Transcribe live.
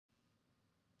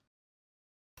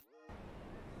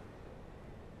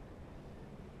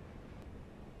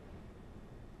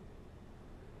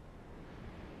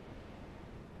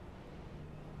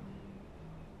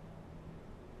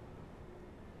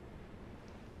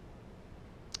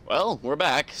Well, we're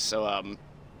back, so,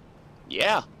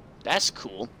 yeah, that's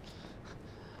cool.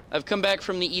 I've come back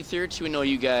from the ether to annoy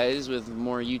you guys with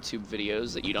more YouTube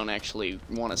videos that you don't actually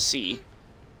want to see.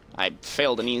 I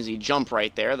failed an easy jump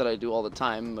right there that I do all the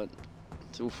time, but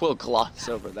we'll gloss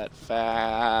over that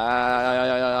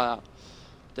The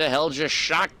hell just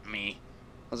shocked me?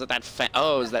 Was it that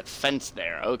oh, it was that fence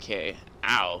there. Okay.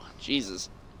 Ow. Jesus.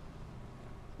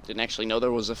 Didn't actually know there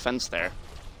was a fence there.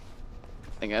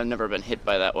 I think I've never been hit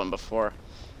by that one before.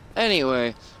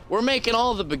 Anyway, we're making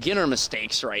all the beginner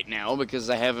mistakes right now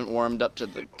because I haven't warmed up to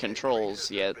the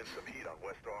controls yet.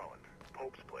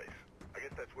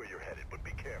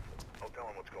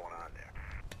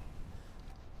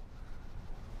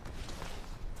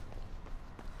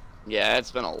 Yeah, it's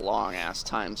been a long-ass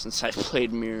time since I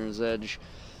played Mirror's Edge.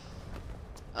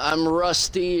 I'm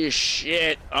rusty as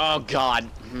shit. Oh, God.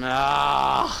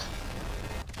 Ah.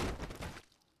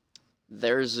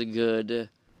 There's a good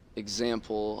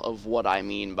example of what I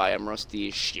mean by I'm rusty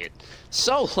as shit.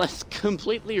 So, let's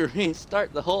completely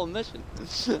restart the whole mission.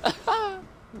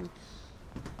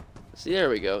 See, there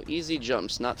we go. Easy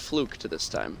jumps, not fluke to this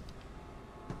time.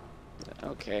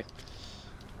 Okay.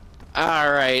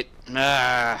 Alright.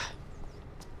 I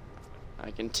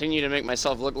continue to make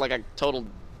myself look like a total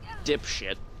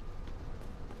dipshit.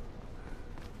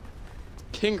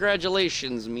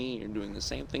 Congratulations, me. You're doing the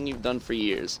same thing you've done for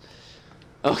years.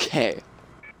 Okay. Okay,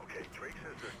 Drake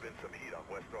says there's been some heat on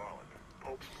West Arlen.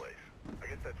 Pope's place. I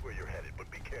guess that's where you're headed,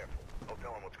 but be careful. I'll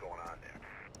tell him what's going on there.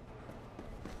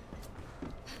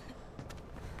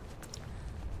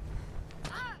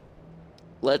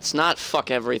 Let's not fuck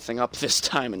everything up this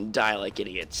time and die like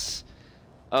idiots.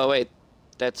 Oh, wait.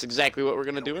 That's exactly what we're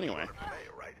gonna do anyway.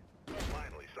 Right?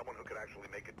 Finally, someone who could actually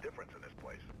make a difference in this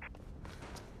place.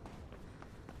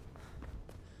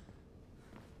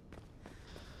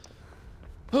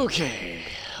 Okay,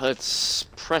 let's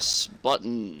press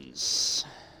buttons.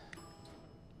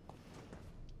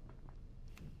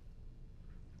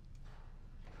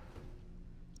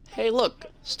 Hey, look,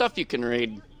 stuff you can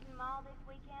read.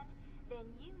 Then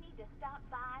you need to stop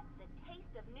by the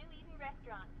Taste of New Eden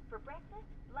restaurant for breakfast,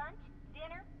 lunch,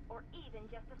 dinner, or even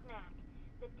just a snack.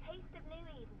 The Taste of New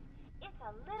Eden. It's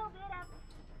a little bit of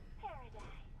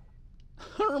paradise.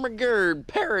 Oh my god,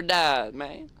 paradise,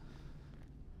 man.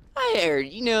 I heard,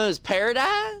 you know, it's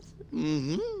paradise?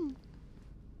 Mm-hmm.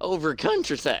 Over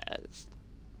countryside.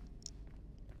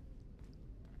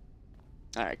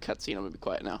 Alright, cutscene, I'm gonna be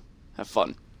quiet now. Have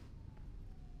fun.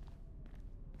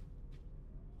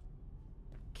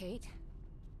 Kate?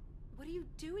 What are you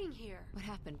doing here? What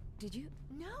happened? Did you?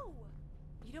 No!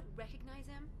 You don't recognize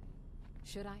him?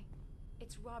 Should I?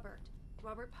 It's Robert.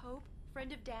 Robert Pope,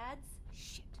 friend of Dad's.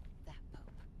 Shit, that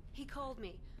Pope. He called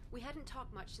me. We hadn't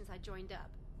talked much since I joined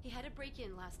up. He had a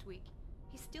break-in last week.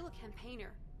 He's still a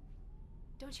campaigner.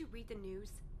 Don't you read the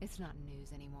news? It's not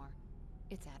news anymore.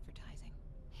 It's advertising.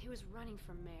 He was running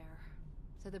for mayor.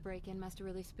 So the break-in must have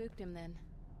really spooked him then.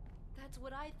 That's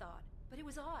what I thought. But it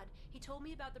was odd. He told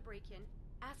me about the break-in,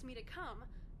 asked me to come,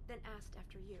 then asked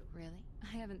after you. Really?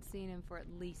 I haven't seen him for at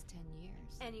least 10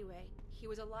 years. Anyway, he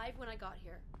was alive when I got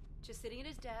here. Just sitting at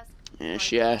his desk. Yeah,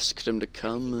 she asked him to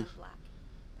come.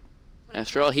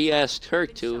 After all, he asked her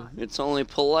to. It's only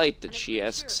polite that she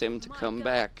asks him to come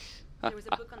back. There was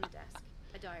a book on the desk.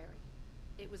 A diary.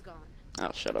 It was gone.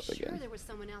 I'll shut up again. Sure, there was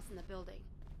someone else in the building.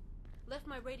 Left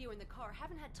my radio in the car.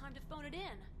 Haven't had time to phone it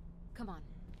in. Come on.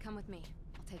 Come with me.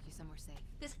 I'll take you somewhere safe.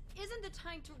 This isn't the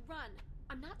time to run.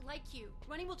 I'm not like you.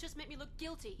 Running will just make me look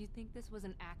guilty. You think this was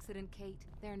an accident, Kate?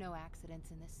 There are no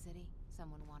accidents in this city.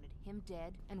 Someone wanted him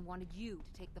dead and wanted you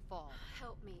to take the fall.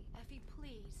 Help me, Effie,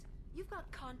 please. You've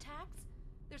got contacts.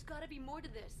 There's gotta be more to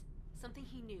this. Something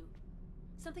he knew.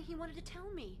 Something he wanted to tell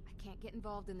me. I can't get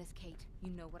involved in this, Kate. You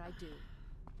know what I do.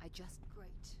 I just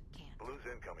can't. Blue's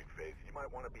incoming, Faith. You might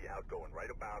want to be outgoing right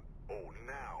about,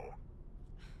 now.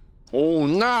 Oh,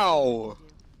 no!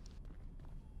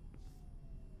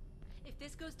 If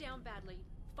this goes down badly,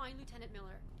 find Lieutenant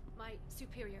Miller, my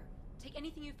superior. Take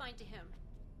anything you find to him.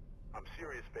 I'm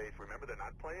serious, Faith. Remember, they're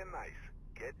not playing nice.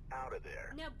 Get out of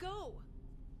there. Now go!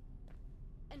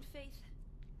 And Faith,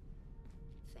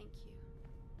 thank you.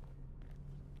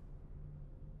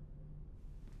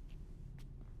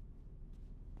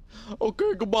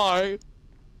 Okay, goodbye.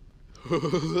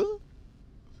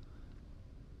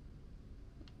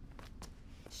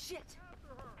 Shit!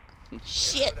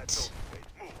 Shit!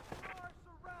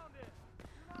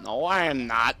 No, I am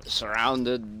not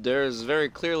surrounded. There's very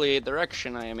clearly a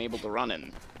direction I am able to run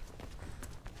in.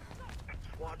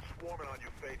 SWAT swarming on you,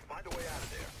 Faith. Find a way out of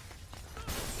there.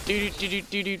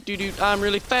 I'm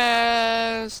really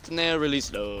fast and they're really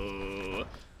slow. go.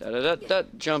 Da-da-da-da,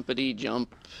 jumpity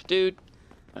jump, dude.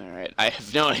 Alright, I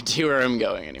have no idea where I'm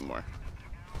going anymore.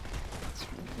 It's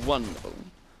wonderful.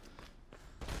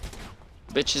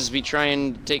 Bitches be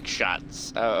trying to take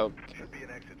shots. Oh, okay. Should be an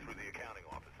exit through the accounting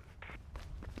offices.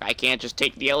 I can't just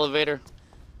take the elevator?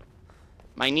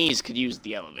 My knees could use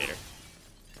the elevator.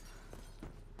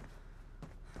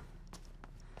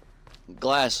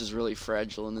 Glass is really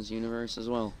fragile in this universe as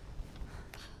well.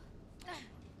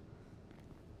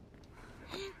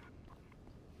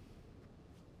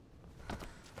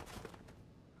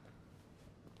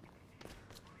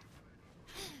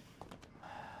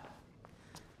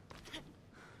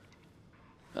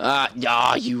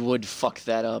 You would fuck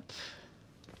that up.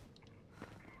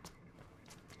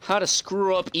 How to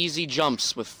screw up easy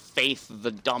jumps with Faith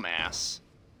the dumbass.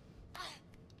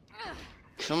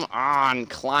 Come on,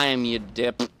 climb, you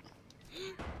dip.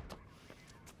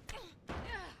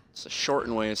 It's a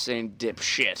shortened way of saying dip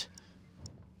shit.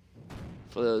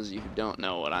 For those of you who don't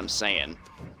know what I'm saying.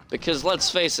 Because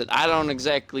let's face it, I don't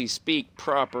exactly speak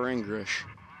proper English.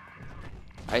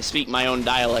 I speak my own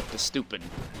dialect of stupid.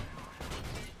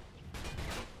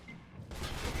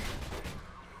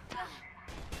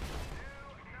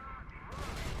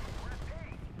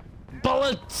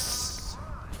 Bullets!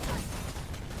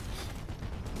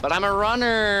 But I'm a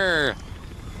runner!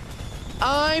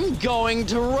 I'm going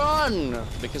to run!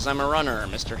 Because I'm a runner,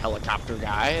 Mr. Helicopter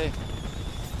Guy.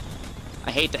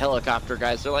 I hate the helicopter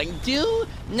guys. They're like, do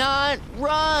not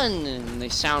run! And they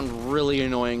sound really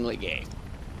annoyingly gay.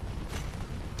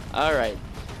 Alright.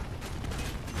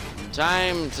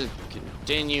 Time to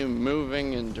continue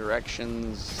moving in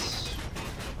directions.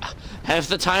 Half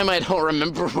the time I don't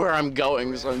remember where I'm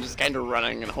going, so I'm just kind of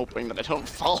running and hoping that I don't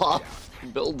fall off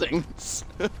buildings.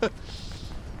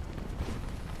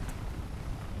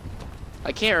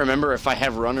 I can't remember if I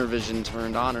have runner vision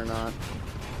turned on or not.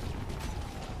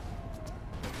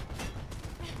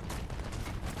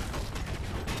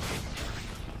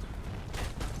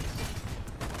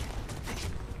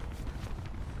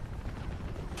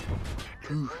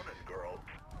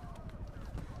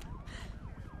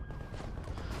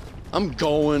 I'm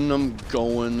going.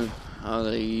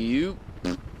 You.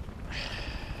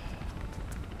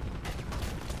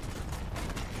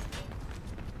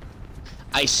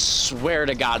 I swear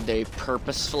to God, they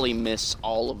purposefully miss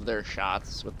all of their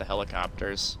shots with the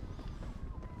helicopters.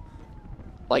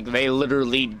 Like, they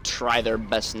literally try their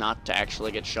best not to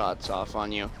actually get shots off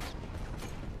on you.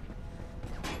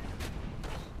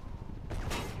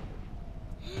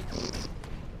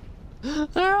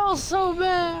 They're all so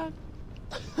bad.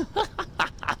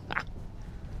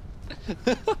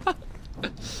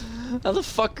 How the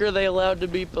fuck are they allowed to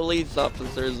be police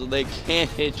officers when they can't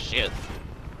hit shit?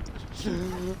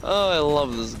 Oh, I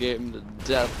love this game to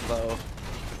death, though.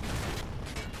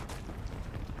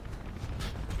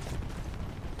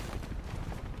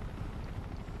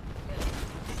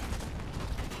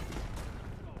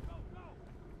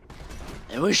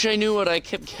 I wish I knew what I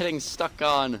kept getting stuck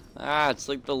on. It's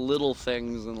like the little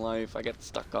things in life. I get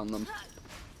stuck on them.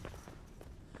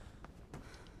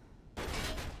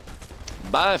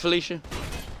 Bye, Felicia.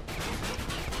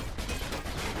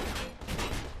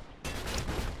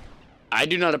 I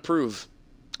do not approve.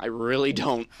 I really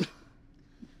don't. Yeah,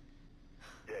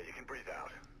 you can breathe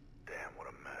out. Damn, what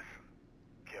a mess.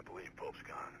 Can't believe Pope's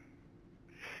gone.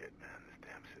 Shit, man, this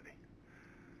damn city.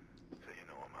 So you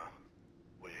know him, huh?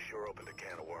 Well, you sure opened a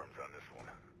can of worms on this one.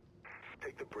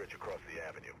 Take the bridge across the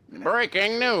avenue.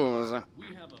 Breaking news.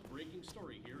 We have a breaking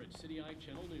story here at City Eye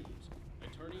Channel News.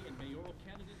 Attorney and mayoral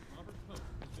candidate Robert Pope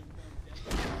has been found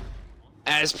dead.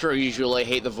 As per usual, I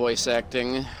hate the voice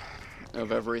acting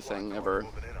of everything ever.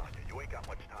 Moving in on you. You ain't got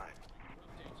much time.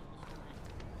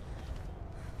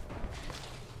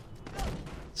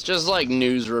 It's just like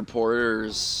news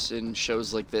reporters in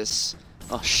shows like this.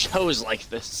 Oh, shows like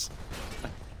this.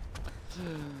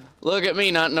 Look at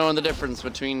me not knowing the difference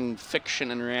between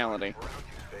fiction and reality. Around you,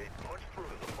 Faith. Punch through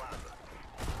to the plaza.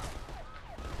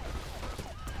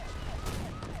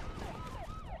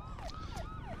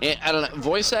 I don't know,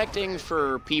 voice acting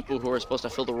for people who are supposed to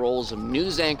fill the roles of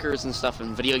news anchors and stuff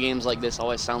in video games like this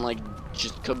always sound like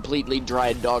just completely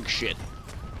dry dog shit.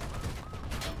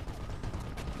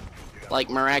 Like,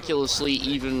 miraculously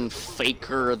even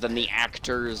faker than the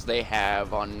actors they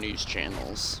have on news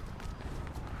channels.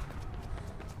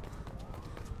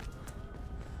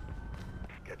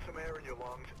 Get some air in your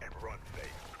lungs and run, Faith.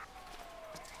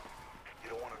 You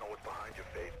don't want to know what's behind your,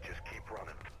 Faith. Just keep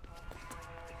running.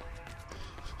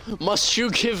 Must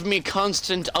you give me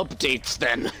constant updates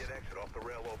then? Be an exit off the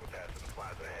rail overpass in the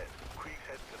plaza ahead. Creek's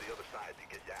heading to the other side to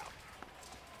get you out.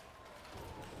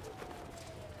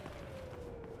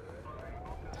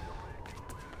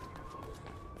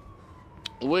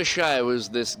 Wish I was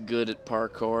this good at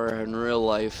parkour in real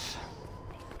life.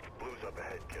 Blue's up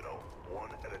ahead, kiddo. One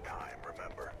at a time,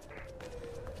 remember.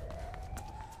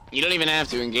 You don't even have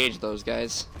to engage those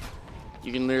guys.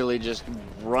 You can literally just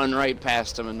run right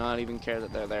past them and not even care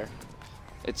that they're there.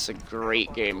 It's a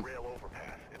great game. Rail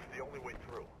overpass. It's the only way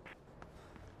through.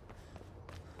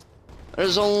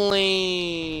 There's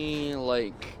only,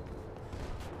 like...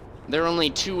 There are only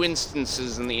 2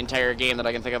 instances in the entire game that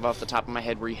I can think of off the top of my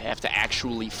head where you have to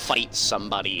actually fight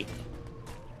somebody.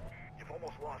 You've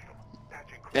almost lost them.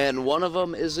 Patching crew. And one of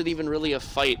them isn't even really a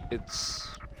fight, it's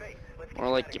Faith, let's more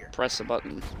get like outta you here. press a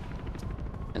button.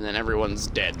 And then everyone's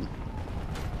dead.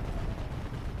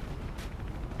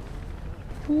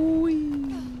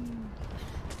 Whee!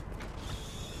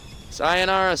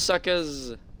 Sayonara,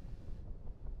 suckers!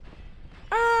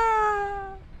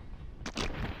 Ah!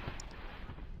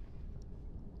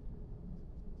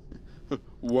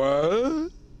 What?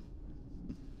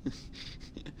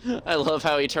 I love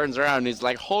how he turns around and he's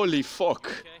like, holy fuck.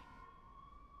 Okay.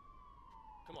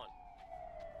 Come on.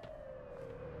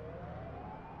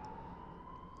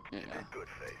 Yeah. Good,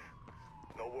 Faith.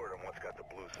 No word on what's got the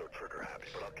Blues so trigger happy,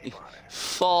 but I'll keep on it.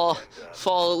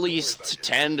 Fall at least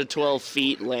 10 to 12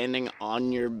 feet, landing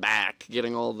on your back,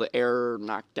 getting all the air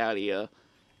knocked out of you,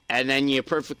 and then you're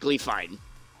perfectly fine.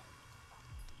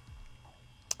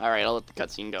 Alright, I'll let the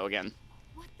cutscene go again.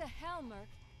 What the hell, Merc?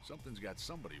 Something's got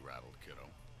somebody rattled, kiddo.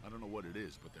 I don't know what it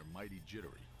is, but they're mighty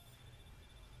jittery.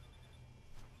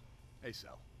 Hey,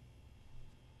 Sal.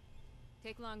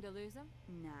 Take long to lose him?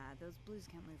 Nah, those Blues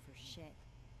can't move for shit.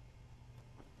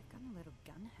 They've gotten a little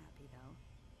gun happy, though.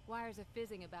 Wires are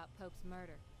fizzing about Pope's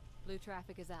murder. Blue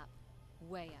traffic is up.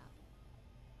 Way up.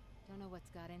 Don't know what's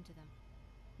got into them.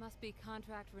 Must be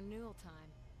contract renewal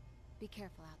time. Be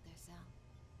careful out there, Sal.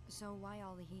 So why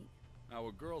all the heat?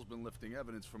 Our girl's been lifting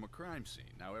evidence from a crime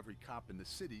scene. Now every cop in the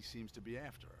city seems to be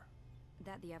after her.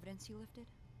 That the evidence you lifted?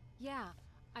 Yeah,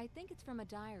 I think it's from a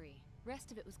diary.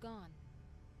 Rest of it was gone.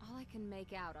 All I can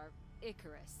make out are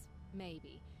Icarus,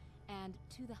 maybe, and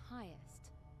to the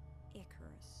highest.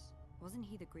 Icarus. Wasn't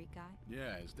he the Greek guy?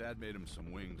 Yeah, his dad made him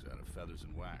some wings out of feathers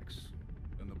and wax.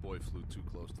 Then the boy flew too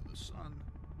close to the sun.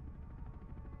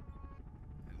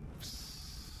 And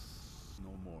psst,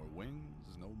 no more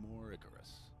wings, no more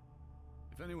Icarus.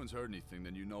 If anyone's heard anything,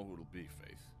 then you know who it'll be,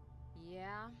 Faith.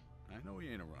 Yeah? I know he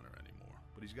ain't a runner anymore,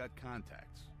 but he's got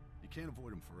contacts. You can't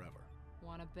avoid him forever.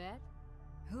 Wanna bet?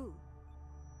 Who?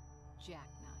 Jackknife.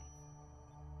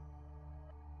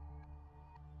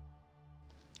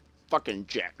 Fucking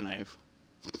Jackknife.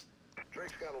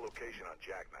 Drake's got a location on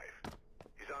Jackknife.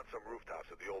 He's on some rooftops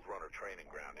at the old runner training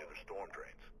ground near the storm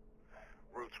drains.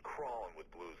 Route's crawling with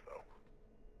Blues, though.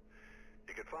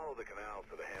 You can follow the canals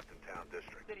to the Hampton Town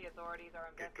District. City authorities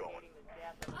are Get going. investigating the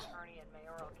death of attorney and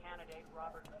mayoral candidate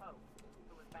Robert Pope,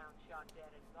 who was found shot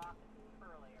dead in his office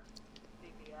earlier.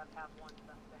 CPF have one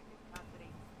suspect in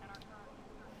custody and are currently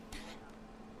searching for another.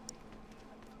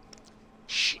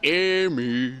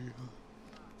 Shimmy.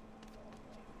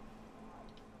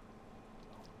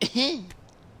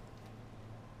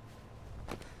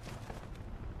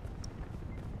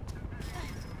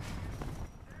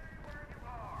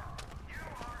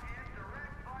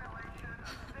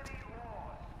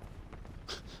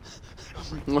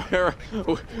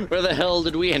 Where the hell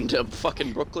did we end up?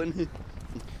 Fucking Brooklyn?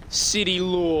 City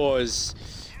laws.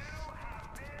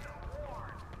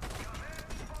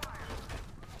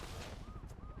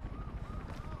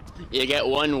 You get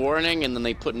one warning and then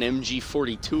they put an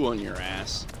MG42 on your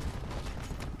ass.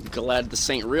 Glad this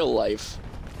ain't real life.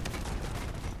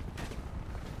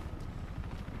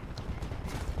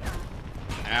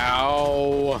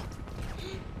 Ow.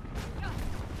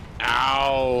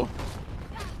 Ow.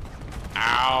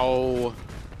 Ow.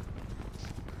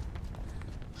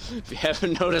 If you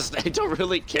haven't noticed, I don't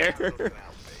really care.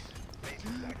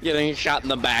 Getting shot in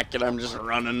the back and I'm just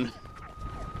running.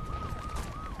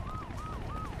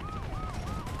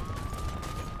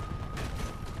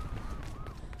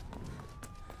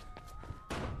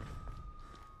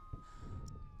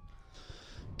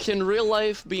 Can real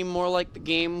life be more like the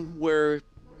game where,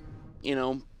 you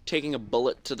know, taking a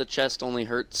bullet to the chest only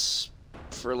hurts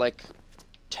for like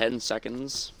 10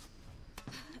 seconds?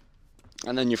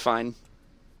 And then you're fine.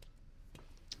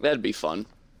 That'd be fun.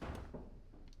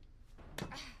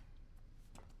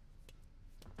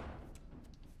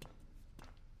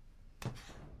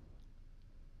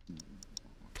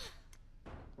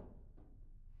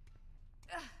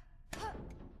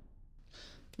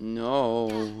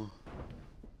 No.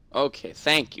 Okay,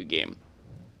 thank you, game.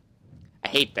 I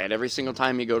hate that every single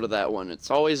time you go to that one. It's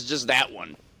always just that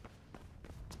one.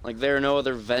 Like, there are no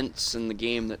other vents in the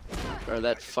game that Or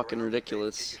that fucking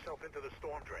ridiculous. Get yourself into the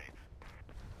storm drains.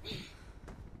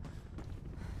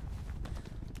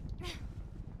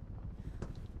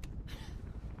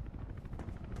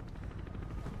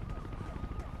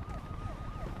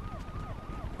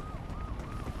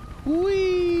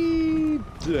 Wee.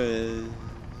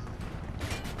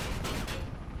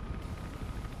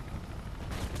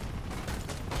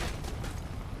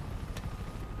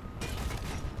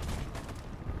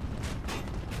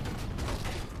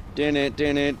 Dun it,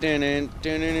 dun it, dun it,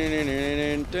 dun it, dun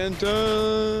it, dun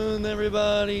dun.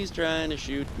 Everybody's trying to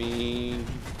shoot me.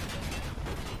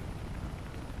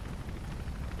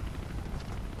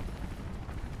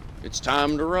 It's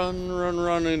time to run, run,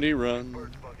 run, Indy,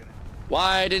 run.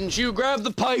 Why didn't you grab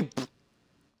the pipe?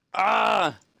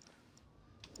 Ah!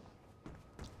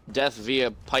 Death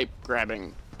via pipe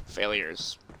grabbing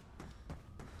failures.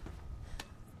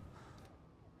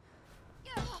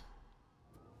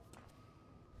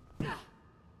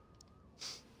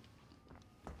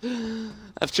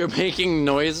 After making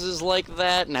noises like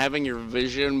that and having your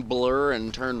vision blur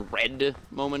and turn red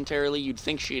momentarily, you'd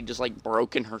think she had just like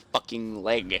broken her fucking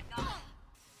leg.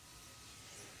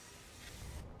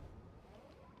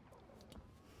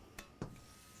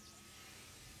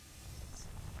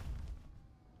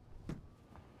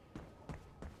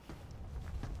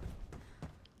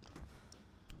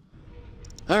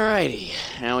 Alrighty,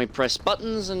 now we press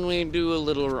buttons and we do a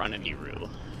little run-a-dee-roo.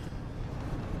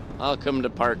 Welcome to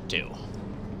part 2.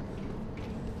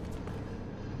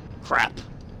 Crap.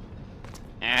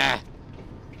 Ah.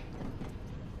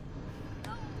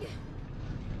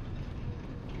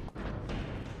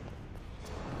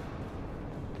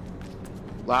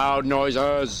 Loud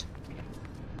noises.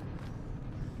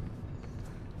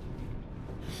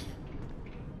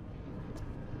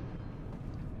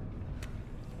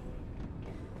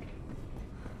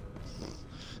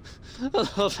 I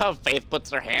love how Faith puts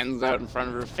her hands out in front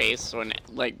of her face when,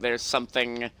 like, there's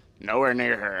something nowhere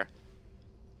near her.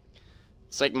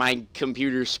 It's like my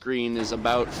computer screen is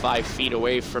about 5 feet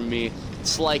away from me.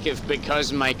 It's like if,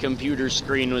 because my computer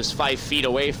screen was 5 feet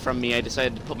away from me, I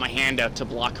decided to put my hand out to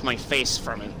block my face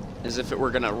from it. As if it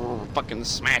were gonna fucking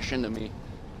smash into me.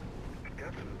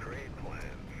 Got some drain plans.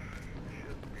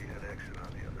 Should be an exit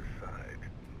on the other side.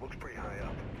 Looks pretty high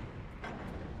up.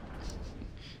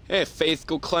 Hey, Faith,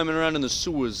 go climbing around in the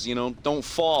sewers, you know? Don't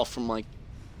fall from, like,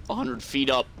 100 feet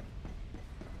up.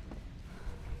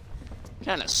 What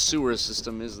kind of sewer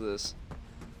system is this?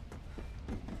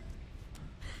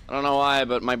 I don't know why,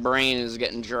 but my brain is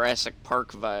getting Jurassic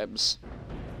Park vibes.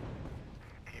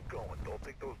 Keep going. Don't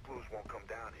think those blues won't come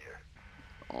down here.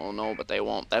 Oh, no, but they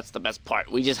won't. That's the best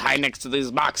part. We just hide next to these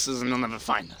boxes and they'll never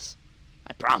find us.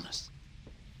 I promise.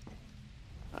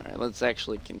 Alright, let's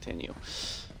actually continue.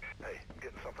 Hey, I'm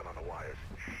getting something on the wires.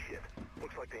 Shit.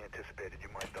 Looks like they anticipated you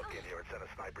might duck in here and send a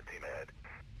sniper team ahead.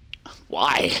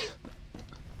 Why?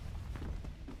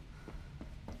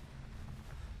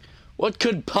 What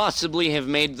could possibly have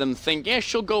made them think, yeah,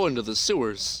 she'll go into the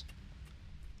sewers?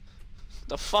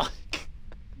 The fuck?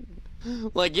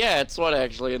 Like, yeah, it's what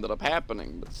actually ended up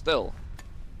happening, but still.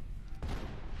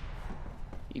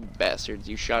 You bastards,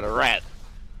 you shot a rat.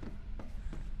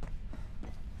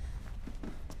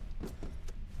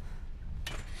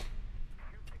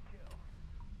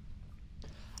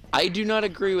 I do not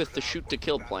agree with the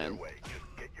shoot-to-kill plan.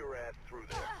 Just get your ass through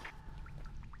there.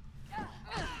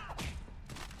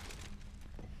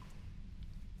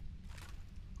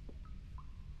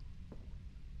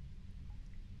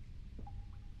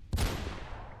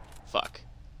 Fuck.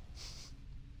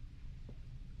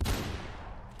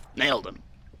 Nailed him.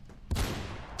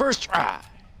 First try.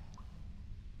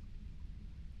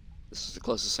 This is the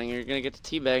closest thing you're gonna get to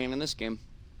teabagging in this game.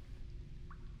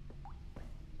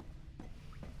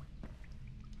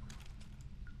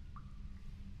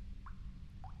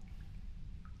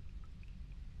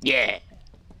 Yeah.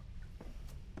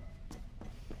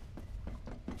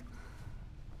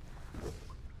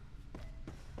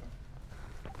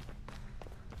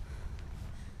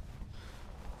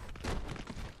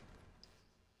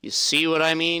 You see what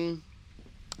I mean?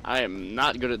 I am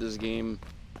not good at this game,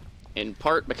 in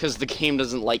part because the game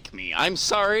doesn't like me. I'm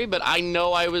sorry, but I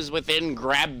know I was within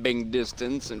grabbing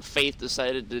distance, and Faith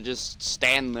decided to just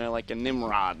stand there like a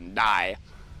Nimrod and die.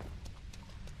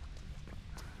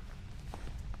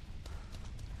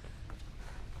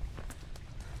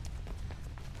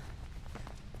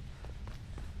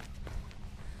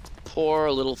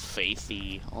 Poor little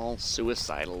Faithy, all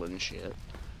suicidal and shit.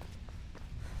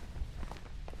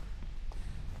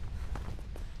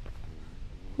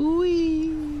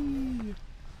 Whee!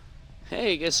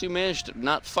 Hey, guess who managed to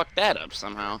not fuck that up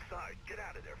somehow? Get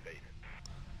out of there, Faith.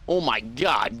 Oh my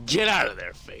god, get out of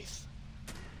there, Faith.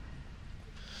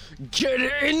 Get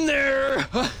in there!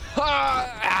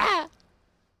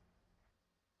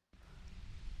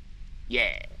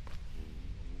 Yeah.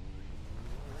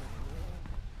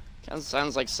 Kind of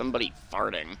sounds like somebody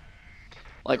farting.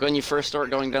 Like when you first start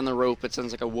going down the rope, it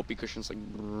sounds like a whoopee cushion. It's like...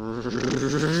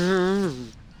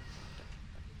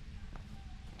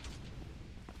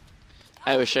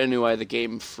 I wish I knew why the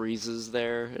game freezes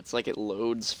there. It's like it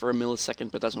loads for a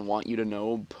millisecond but doesn't want you to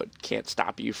know, but can't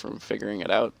stop you from figuring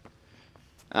it out.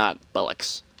 Ah,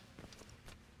 bollocks.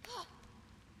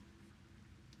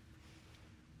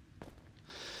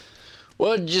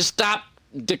 Would you stop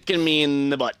dicking me in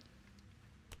the butt?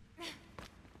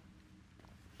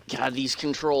 God, these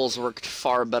controls worked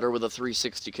far better with a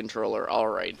 360 controller.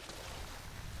 Alright.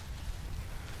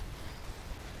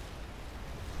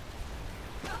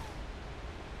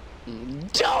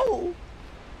 Do!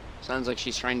 Sounds like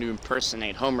she's trying to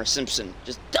impersonate Homer Simpson.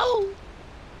 Just do!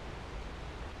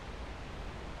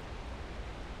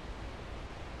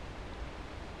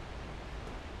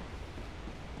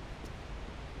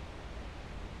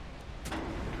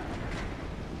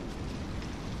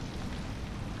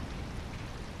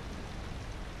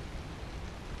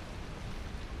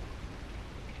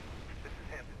 This is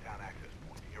Hampton Town access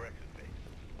point. Your exit base.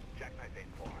 Jackknife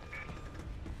ain't far.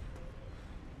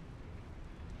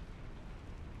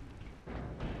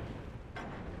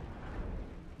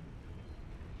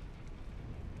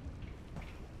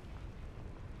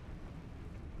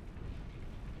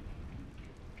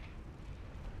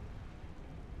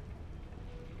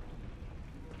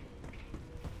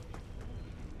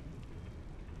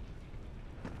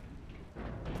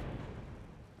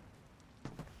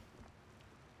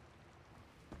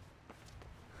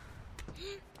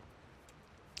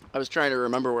 I was trying to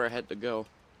remember where I had to go.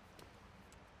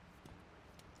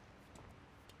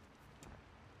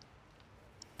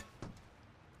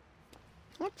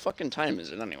 What fucking time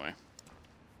is it anyway?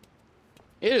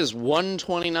 It is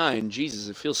 1:29. Jesus,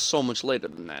 it feels so much later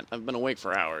than that. I've been awake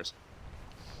for hours.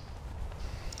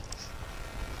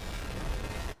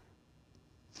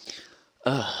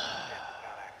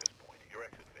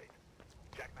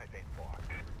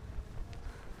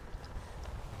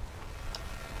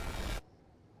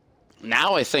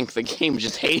 Now I think the game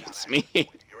just hates me.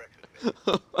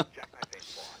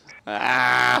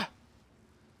 Ah.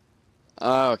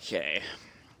 Okay.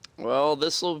 Well,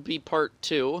 this will be part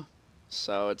 2.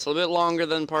 So it's a bit longer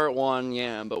than part 1,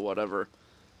 yeah, but whatever.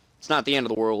 It's not the end of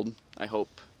the world, I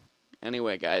hope.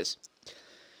 Anyway, guys.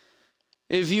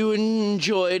 If you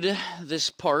enjoyed this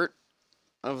part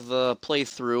of the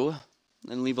playthrough,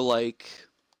 then leave a like.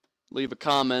 Leave a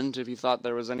comment if you thought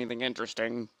there was anything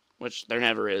interesting, which there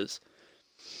never is.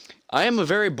 I am a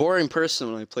very boring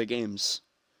person when I play games,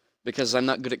 because I'm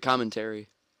not good at commentary.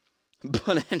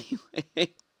 But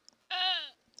anyway,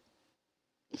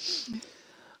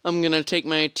 I'm gonna take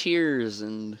my tears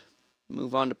and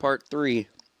move on to part 3.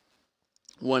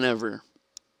 Whenever.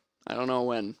 I don't know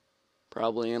when.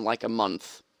 Probably in like a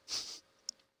month.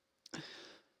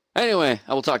 Anyway,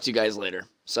 I will talk to you guys later.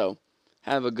 So,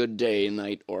 have a good day,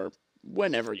 night, or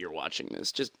whenever you're watching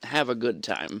this. Just have a good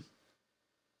time.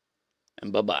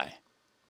 And bye-bye.